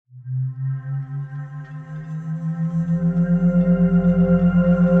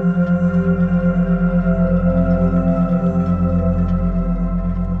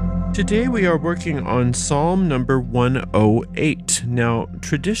Today we are working on Psalm number 108. Now,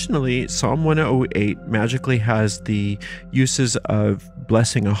 traditionally, Psalm 108 magically has the uses of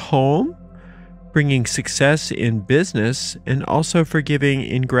blessing a home, bringing success in business, and also forgiving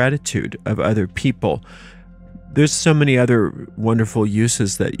ingratitude of other people. There's so many other wonderful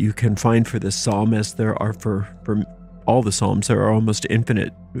uses that you can find for this psalm, as there are for all the psalms. There are almost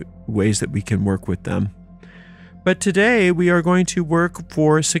infinite ways that we can work with them. But today we are going to work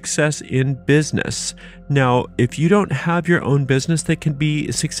for success in business. Now, if you don't have your own business, that can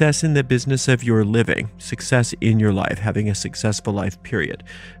be success in the business of your living, success in your life, having a successful life, period.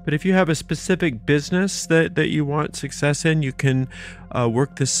 But if you have a specific business that you want success in, you can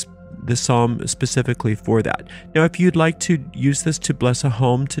work this psalm specifically for that. Now, if you'd like to use this to bless a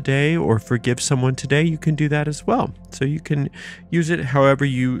home today or forgive someone today, you can do that as well. So you can use it however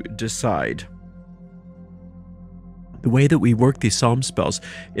you decide. The way that we work these psalm spells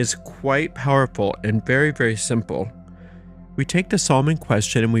is quite powerful and very, very simple. We take the psalm in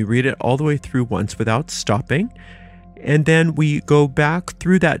question and we read it all the way through once without stopping. And then we go back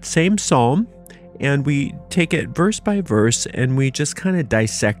through that same psalm and we take it verse by verse and we just kind of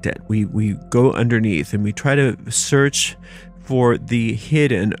dissect it. We go underneath and we try to search for the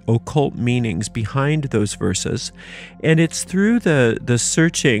hidden occult meanings behind those verses. And it's through the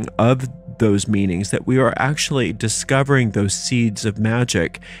searching of those meanings that we are actually discovering those seeds of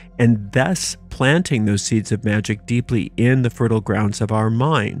magic and thus planting those seeds of magic deeply in the fertile grounds of our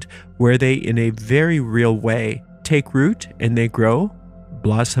mind, where they in a very real way take root and they grow,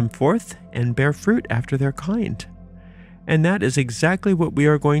 blossom forth, and bear fruit after their kind. And that is exactly what we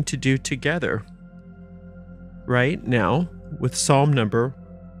are going to do together right now with Psalm number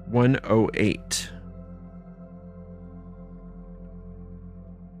 108.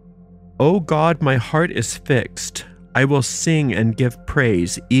 O God, my heart is fixed. I will sing and give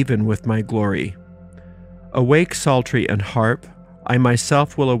praise, even with my glory. Awake, psaltery and harp. I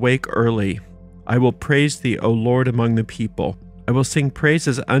myself will awake early. I will praise thee, O Lord, among the people. I will sing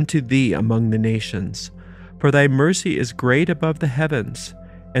praises unto thee among the nations. For thy mercy is great above the heavens,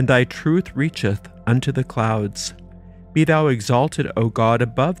 and thy truth reacheth unto the clouds. Be thou exalted, O God,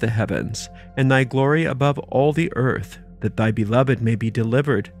 above the heavens, and thy glory above all the earth, that thy beloved may be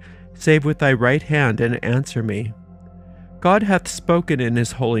delivered. Save with thy right hand and answer me. God hath spoken in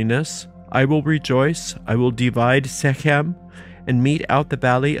his holiness. I will rejoice. I will divide Shechem and mete out the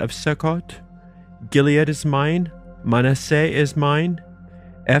valley of Sukkot. Gilead is mine. Manasseh is mine.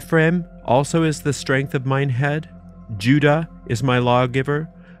 Ephraim also is the strength of mine head. Judah is my lawgiver.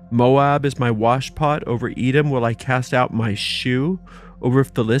 Moab is my washpot. Over Edom will I cast out my shoe. Over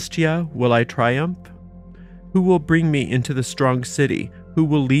Philistia will I triumph. Who will bring me into the strong city? Who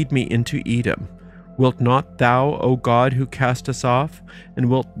will lead me into Edom? Wilt not thou, O God, who cast us off? And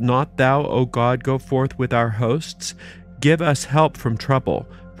wilt not thou, O God, go forth with our hosts? Give us help from trouble,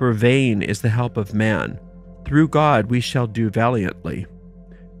 for vain is the help of man. Through God we shall do valiantly,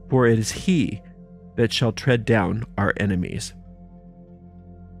 for it is he that shall tread down our enemies.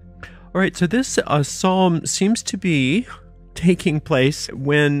 All right, so this psalm seems to be taking place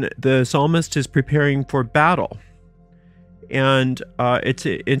when the psalmist is preparing for battle. And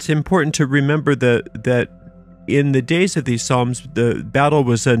it's important to remember that in the days of these psalms, the battle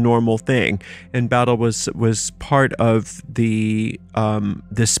was a normal thing, and battle was part of the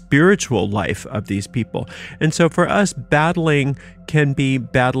spiritual life of these people. And so for us, battling can be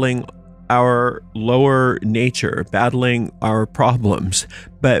battling our lower nature, battling our problems.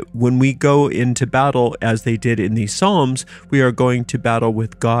 But when we go into battle, as they did in these psalms, we are going to battle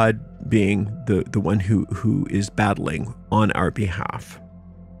with God being the one who is battling on our behalf.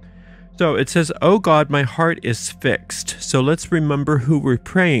 So it says, O God, my heart is fixed. So let's remember who we're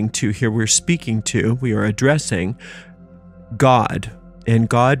praying to here. We're speaking to, we are addressing God. And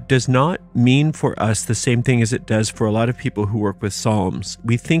God does not mean for us the same thing as it does for a lot of people who work with psalms.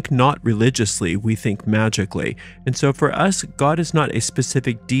 We think not religiously, we think magically. And so for us, God is not a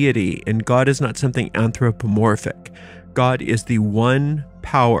specific deity, and God is not something anthropomorphic. God is the one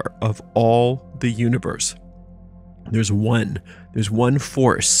power of all the universe. There's one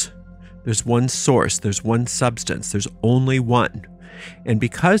force, there's one source, there's one substance, there's only one. And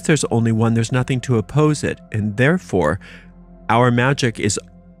because there's only one, there's nothing to oppose it. And therefore, our magic is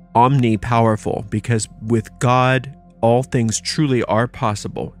omnipowerful, because with God, all things truly are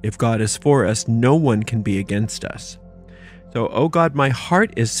possible. If God is for us, no one can be against us. So, O God, my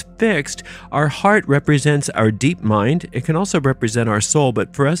heart is fixed. Our heart represents our deep mind. It can also represent our soul,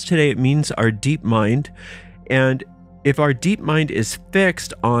 but for us today, it means our deep mind. And if our deep mind is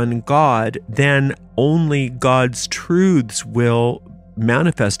fixed on God, then only God's truths will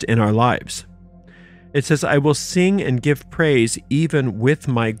manifest in our lives. It says, I will sing and give praise even with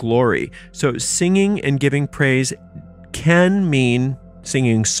my glory. So singing and giving praise can mean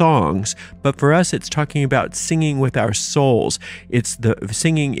singing songs, but for us it's talking about singing with our souls. It's the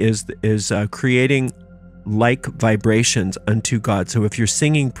singing is creating like vibrations unto God. So if you're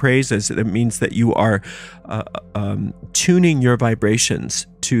singing praises, it means that you are tuning your vibrations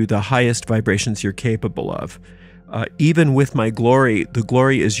to the highest vibrations you're capable of. Even with my glory, the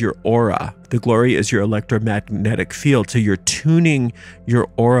glory is your aura. The glory is your electromagnetic field. So you're tuning your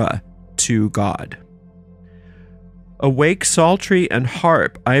aura to God. Awake, psaltery, and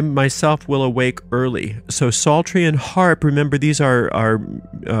harp. I myself will awake early. So psaltery and harp, remember, these are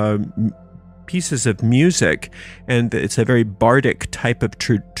pieces of music, and it's a very bardic type of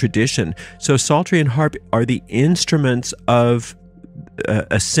tradition. So psaltery and harp are the instruments of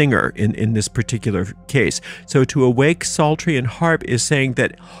a singer in this particular case. So to awake, psaltery, and harp is saying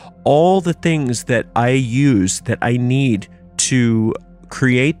that all the things that I use, that I need to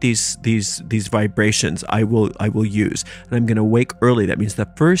create these vibrations, I will use. And I'm going to wake early. That means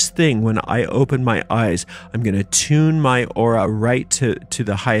the first thing when I open my eyes, I'm going to tune my aura right to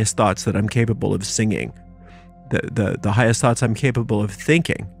the highest thoughts that I'm capable of singing, the highest thoughts I'm capable of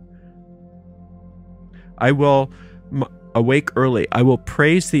thinking. I will awake early. I will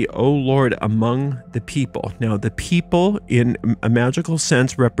praise thee, O Lord, among the people. Now, the people in a magical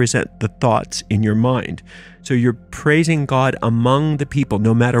sense represent the thoughts in your mind. So you're praising God among the people,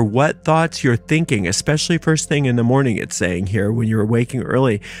 no matter what thoughts you're thinking, especially first thing in the morning, it's saying here, when you're waking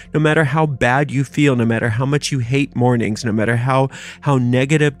early. No matter how bad you feel, no matter how much you hate mornings, no matter how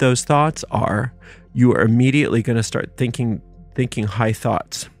negative those thoughts are, you are immediately going to start thinking high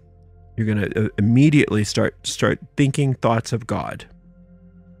thoughts. You're going to immediately start thinking thoughts of God.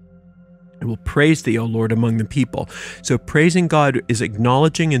 I will praise thee, O Lord, among the people. So praising God is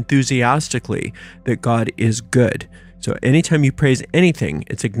acknowledging enthusiastically that God is good. So anytime you praise anything,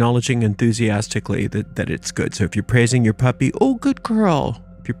 it's acknowledging enthusiastically that it's good. So if you're praising your puppy, oh, good girl.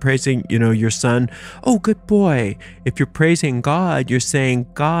 If you're praising, your son, oh, good boy. If you're praising God, you're saying,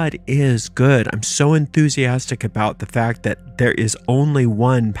 God is good. I'm so enthusiastic about the fact that there is only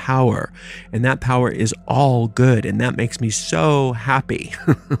one power, and that power is all good, and that makes me so happy.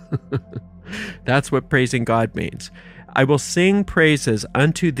 That's what praising God means. I will sing praises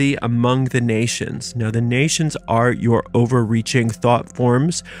unto thee among the nations. Now, the nations are your overreaching thought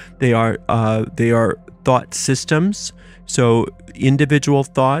forms. They are thought systems. So individual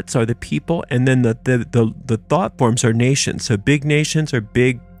thoughts are the people, and then the thought forms are nations. So big nations are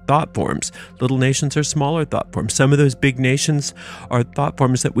big thought forms. Little nations are smaller thought forms. Some of those big nations are thought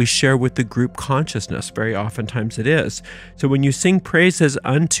forms that we share with the group consciousness. Very oftentimes it is. So when you sing praises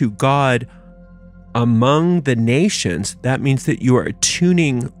unto God among the nations, that means that you are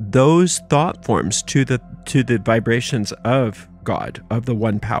tuning those thought forms to the vibrations of God, of the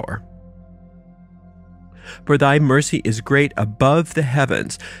one power. For thy mercy is great above the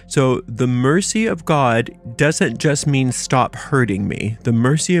heavens. So the mercy of God doesn't just mean stop hurting me. The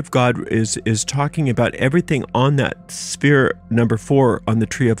mercy of God is talking about everything on that sphere number 4 on the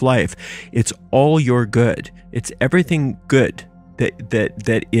tree of life. It's all your good. It's everything good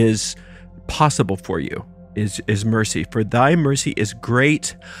that is possible for you is mercy. For thy mercy is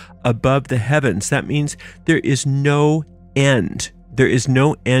great above the heavens. That means there is no end. There is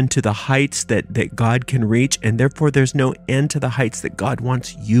no end to the heights that God can reach, and therefore there's no end to the heights that God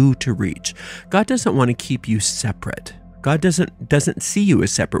wants you to reach. God doesn't want to keep you separate. God doesn't see you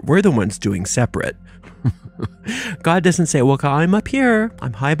as separate. We're the ones doing separate. God doesn't say, well, I'm up here.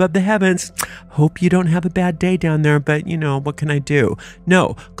 I'm high above the heavens. Hope you don't have a bad day down there, but what can I do?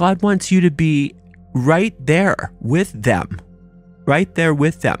 No, God wants you to be right there with them. Right there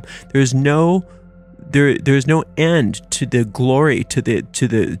with them. There's no end to the glory, to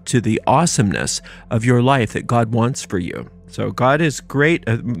the awesomeness of your life that God wants for you. So God is great,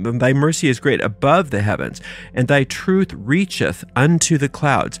 thy mercy is great above the heavens, and thy truth reacheth unto the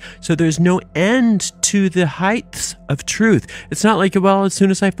clouds. So there's no end to the heights of truth. It's not like, well, as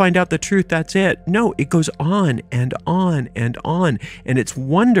soon as I find out the truth, that's it. No, it goes on and on and on, and it's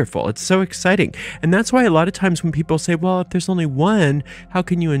wonderful. It's so exciting. And that's why a lot of times when people say, well, if there's only one, how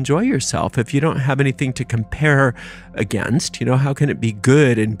can you enjoy yourself if you don't have anything to compare against? How can it be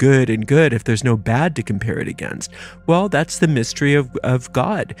good and good and good if there's no bad to compare it against? Well, that's the mystery of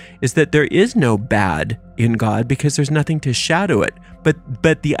God, is that there is no bad in God because there's nothing to shadow it.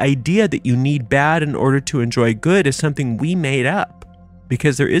 But the idea that you need bad in order to enjoy good is something we made up,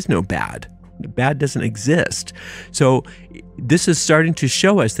 because there is no bad. Bad doesn't exist. So this is starting to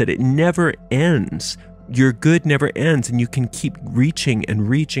show us that it never ends your good never ends, and you can keep reaching and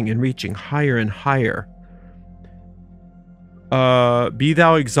reaching and reaching higher and higher. Be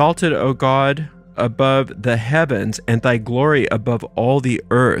thou exalted, O God, above the heavens, and thy glory above all the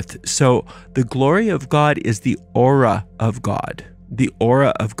earth. So the glory of God is the aura of God. The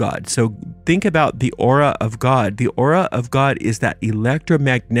aura of God. So think about the aura of God. The aura of God is that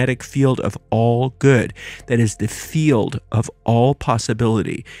electromagnetic field of all good. That is the field of all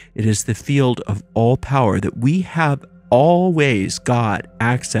possibility. It is the field of all power that we have always got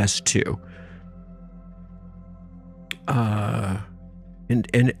access to.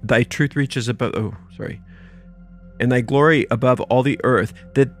 And thy truth reaches above, and thy glory above all the earth,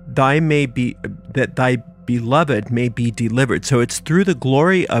 that thy beloved may be delivered. So it's through the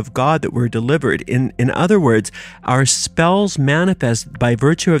glory of God that we're delivered. In other words, our spells manifest by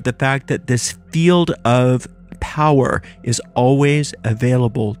virtue of the fact that this field of power is always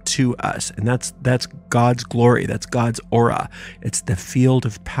available to us. And that's God's glory. That's God's aura. It's the field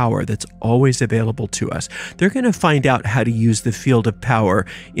of power that's always available to us. They're going to find out how to use the field of power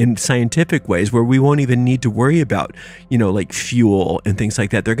in scientific ways where we won't even need to worry about, like fuel and things like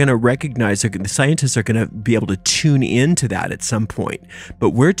that. They're going to recognize, the scientists are going to be able to tune into that at some point.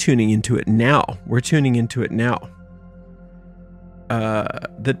 But we're tuning into it now.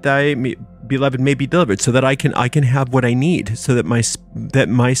 That thy beloved may be delivered, so that I can have what I need, so that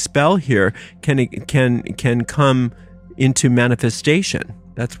my spell here can come into manifestation.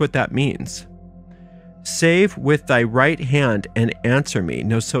 That's what that means. Save with thy right hand and answer me.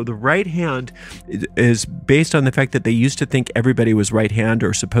 No, so the right hand is based on the fact that they used to think everybody was right hand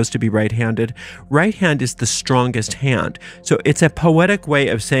or supposed to be right-handed. Right hand is the strongest hand. So it's a poetic way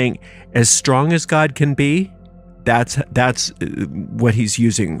of saying, as strong as God can be, that's what he's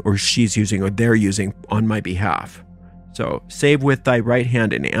using or she's using or they're using on my behalf. So save with thy right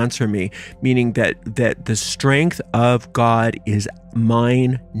hand and answer me, meaning that the strength of God is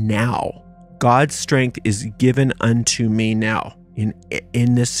mine now. God's strength is given unto me now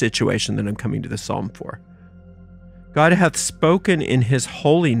in this situation that I'm coming to the psalm for. God hath spoken in his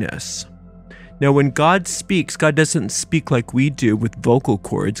holiness. Now, when God speaks, God doesn't speak like we do with vocal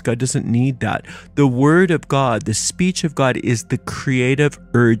cords. God doesn't need that. The word of God, the speech of God, is the creative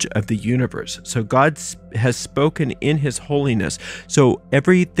urge of the universe. So God has spoken in his holiness. So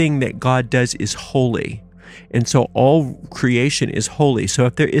everything that God does is holy. And so all creation is holy. So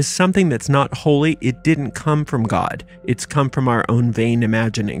if there is something that's not holy, it didn't come from God. It's come from our own vain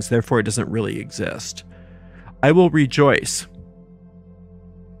imaginings. Therefore, it doesn't really exist. I will rejoice.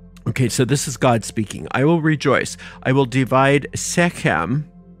 Okay, so this is God speaking. I will rejoice. I will divide Shechem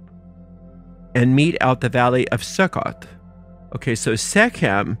and mete out the valley of Succoth. Okay, so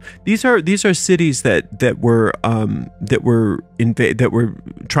Shechem, these are cities that were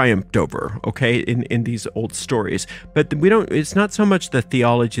triumphed over, okay, in these old stories. But we don't. It's not so much the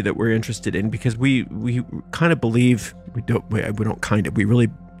theology that we're interested in, because we kind of believe we really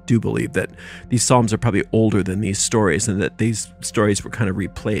do believe that these psalms are probably older than these stories, and that these stories were kind of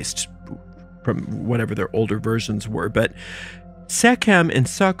replaced from whatever their older versions were. But Shechem and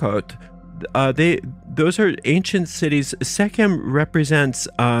Succoth, those are ancient cities. Shechem represents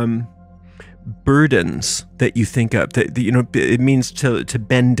burdens that you think of. That it means to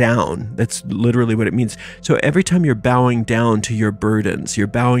bend down. That's literally what it means. So every time you're bowing down to your burdens, you're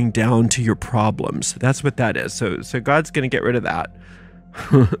bowing down to your problems. That's what that is. So God's going to get rid of that.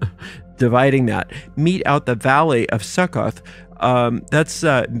 Dividing that. Mete out the valley of Succoth.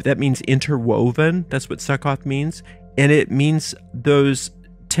 That means interwoven. That's what Succoth means, and it means those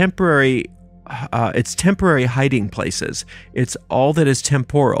temporary. It's temporary hiding places. It's all that is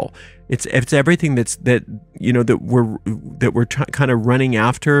temporal. It's everything that we're kind of running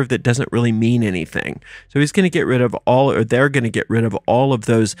after that doesn't really mean anything. So he's going to get rid of they're going to get rid of all of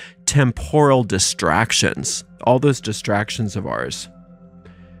those temporal distractions, all those distractions of ours.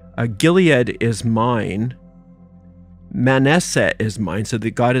 Gilead is mine. Manasseh is mine. So that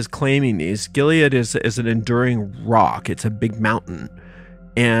God is claiming these. Gilead is an enduring rock. It's a big mountain.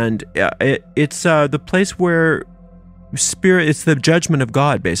 And it's the place where spirit, it's the judgment of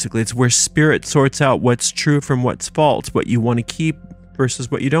God, basically. It's where spirit sorts out what's true from what's false, what you want to keep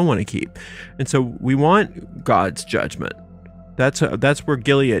versus what you don't want to keep. And so we want God's judgment. That's where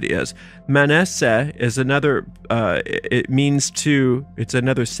Gilead is. Manasseh is another. It's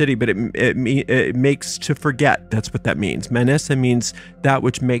another city, but it makes to forget. That's what that means. Manasseh means that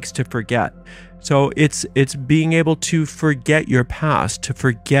which makes to forget. So it's being able to forget your past, to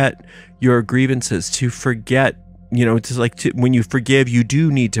forget your grievances, to forget. It's like when you forgive, you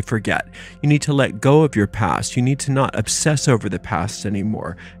do need to forget. You need to let go of your past. You need to not obsess over the past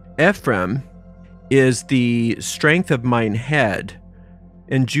anymore. Ephraim is the strength of mine head,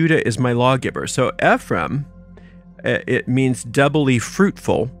 and Judah is my lawgiver. So Ephraim, it means doubly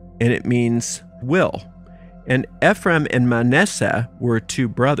fruitful, and it means will. And Ephraim and Manasseh were two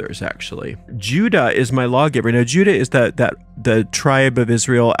brothers, actually. Judah is my lawgiver. Now, Judah is the tribe of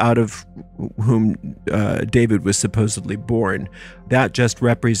Israel out of whom David was supposedly born. That just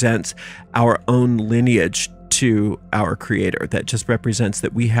represents our own lineage to our Creator. That just represents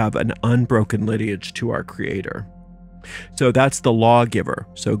that we have an unbroken lineage to our Creator. So that's the lawgiver.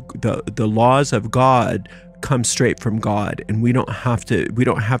 So the laws of God come straight from God, and we don't have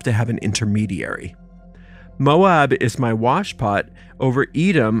to have an intermediary. Moab is my washpot. Over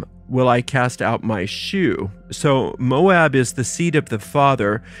Edom will I cast out my shoe. So Moab is the seed of the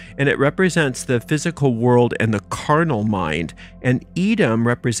father, and it represents the physical world and the carnal mind. And Edom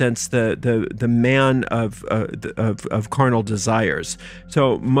represents the man of carnal desires.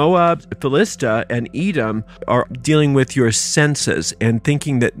 So Moab, Philistia, and Edom are dealing with your senses and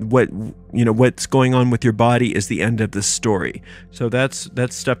thinking that what's going on with your body is the end of the story. So that's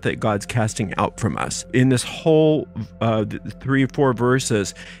stuff that God's casting out from us. In this whole 3 or 4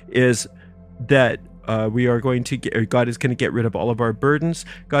 verses is that we are going to God is going to get rid of all of our burdens.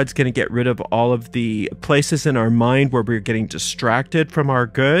 God's going to get rid of all of the places in our mind where we're getting distracted from our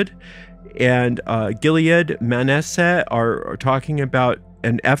good. And Gilead, Manasseh are talking about,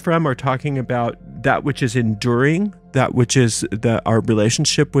 and Ephraim are talking about that which is enduring, that which is our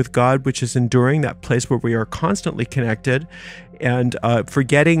relationship with God, which is enduring, that place where we are constantly connected, and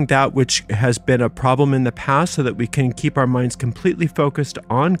forgetting that which has been a problem in the past so that we can keep our minds completely focused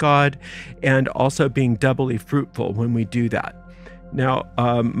on God, and also being doubly fruitful when we do that. Now,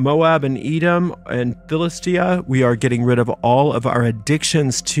 Moab and Edom and Philistia, we are getting rid of all of our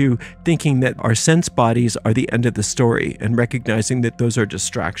addictions to thinking that our sense bodies are the end of the story, and recognizing that those are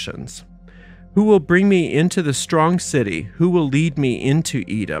distractions. Who will bring me into the strong city? Who will lead me into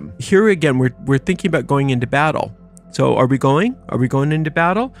Edom? Here again, we're thinking about going into battle. So are we going? Are we going into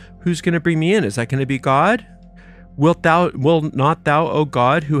battle? Who's going to bring me in? Is that going to be God? Will not thou, O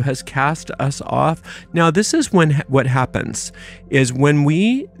God, who has cast us off? Now, this is what happens is when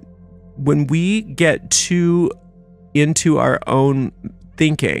we get too into our own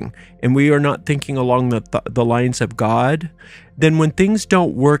thinking and we are not thinking along the lines of God, then when things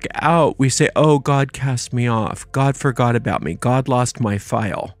don't work out, we say, oh, God cast me off. God forgot about me. God lost my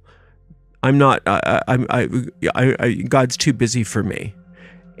file. God's too busy for me.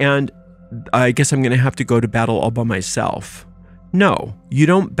 And I guess I'm going to have to go to battle all by myself. No, you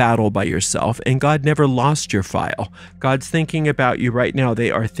don't battle by yourself, and God never lost your file. God's thinking about you right now. They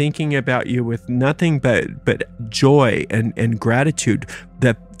are thinking about you with nothing but joy and gratitude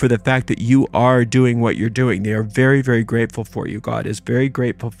for the fact that you are doing what you're doing. They are very, very grateful for you. God is very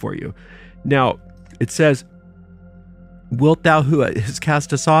grateful for you. Now, it says, wilt thou who has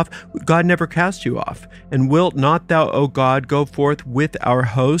cast us off? God never cast you off. And wilt not thou, O God, go forth with our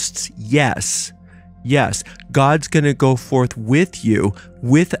hosts? Yes. Yes, God's going to go forth with you,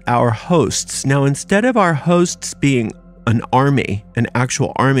 with our hosts. Now, instead of our hosts being an army, an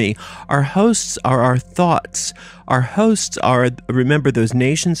actual army, our hosts are our thoughts. Our hosts are, remember, those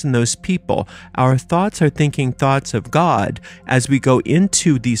nations and those people. Our thoughts are thinking thoughts of God as we go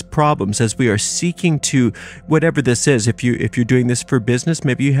into these problems, as we are seeking to, whatever this is. If you're doing this for business,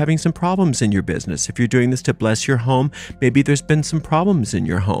 maybe you're having some problems in your business. If you're doing this to bless your home, maybe there's been some problems in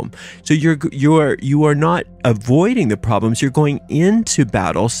your home. So you are not avoiding the problems. You're going into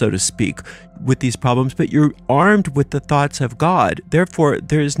battle, so to speak, with these problems, but you're armed with the thoughts of God. Therefore,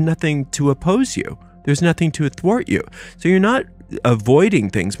 there is nothing to oppose you. There's nothing to thwart you. So you're not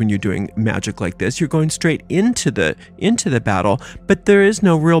avoiding things when you're doing magic like this. You're going straight into the battle, but there is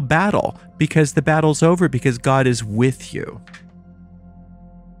no real battle because the battle's over because God is with you.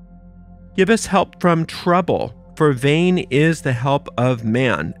 Give us help from trouble, for vain is the help of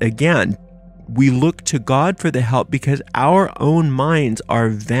man. Again, we look to God for the help because our own minds are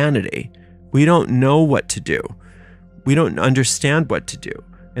vanity. We don't know what to do. We don't understand what to do.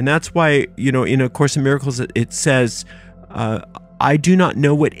 And that's why, in A Course in Miracles, it says, I do not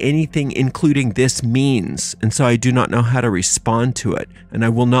know what anything including this means, and so I do not know how to respond to it. And I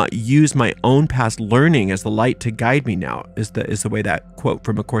will not use my own past learning as the light to guide me now, is the way that quote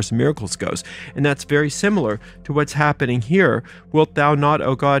from A Course in Miracles goes. And that's very similar to what's happening here. Wilt thou not,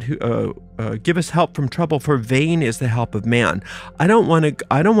 O God, who give us help from trouble, for vain is the help of man. I don't want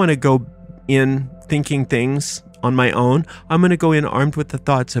to go in thinking things on my own. I'm going to go in armed with the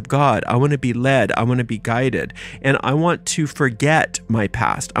thoughts of God. I want to be led. I want to be guided. And I want to forget my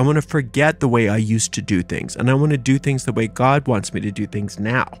past. I want to forget the way I used to do things. And I want to do things the way God wants me to do things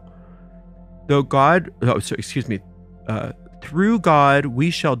now. Though God, oh, so excuse me, through God we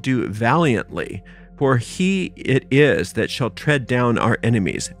shall do valiantly, for he it is that shall tread down our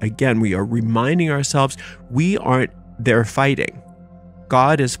enemies. Again, we are reminding ourselves we aren't there fighting.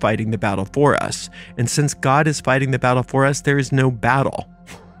 God is fighting the battle for us. And since God is fighting the battle for us, there is no battle.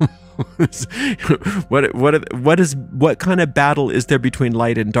 What kind of battle is there between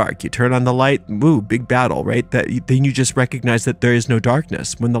light and dark? You turn on the light, woo, big battle, right? Then you just recognize that there is no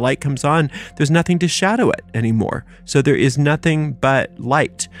darkness. When the light comes on, there's nothing to shadow it anymore. So there is nothing but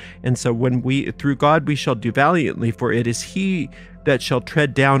light. And so when through God we shall do valiantly, for it is he that shall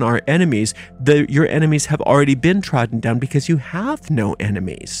tread down our enemies. Your enemies have already been trodden down because you have no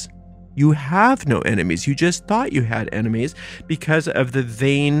enemies. You have no enemies. You just thought you had enemies because of the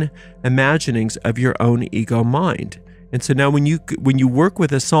vain imaginings of your own ego mind. And so now when you work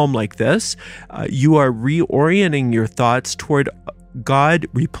with a psalm like this, you are reorienting your thoughts toward God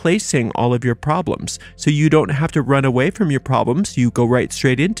replacing all of your problems. So you don't have to run away from your problems. You go right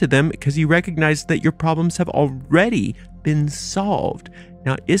straight into them because you recognize that your problems have already been solved.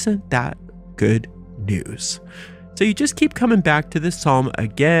 Now, isn't that good news? So you just keep coming back to this psalm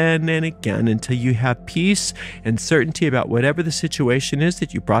again and again until you have peace and certainty about whatever the situation is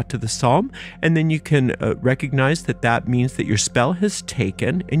that you brought to the psalm. And then you can recognize that that means that your spell has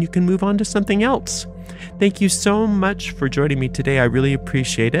taken and you can move on to something else. Thank you so much for joining me today. I really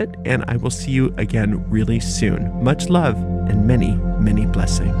appreciate it. And I will see you again really soon. Much love and many, many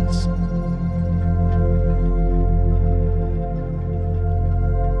blessings.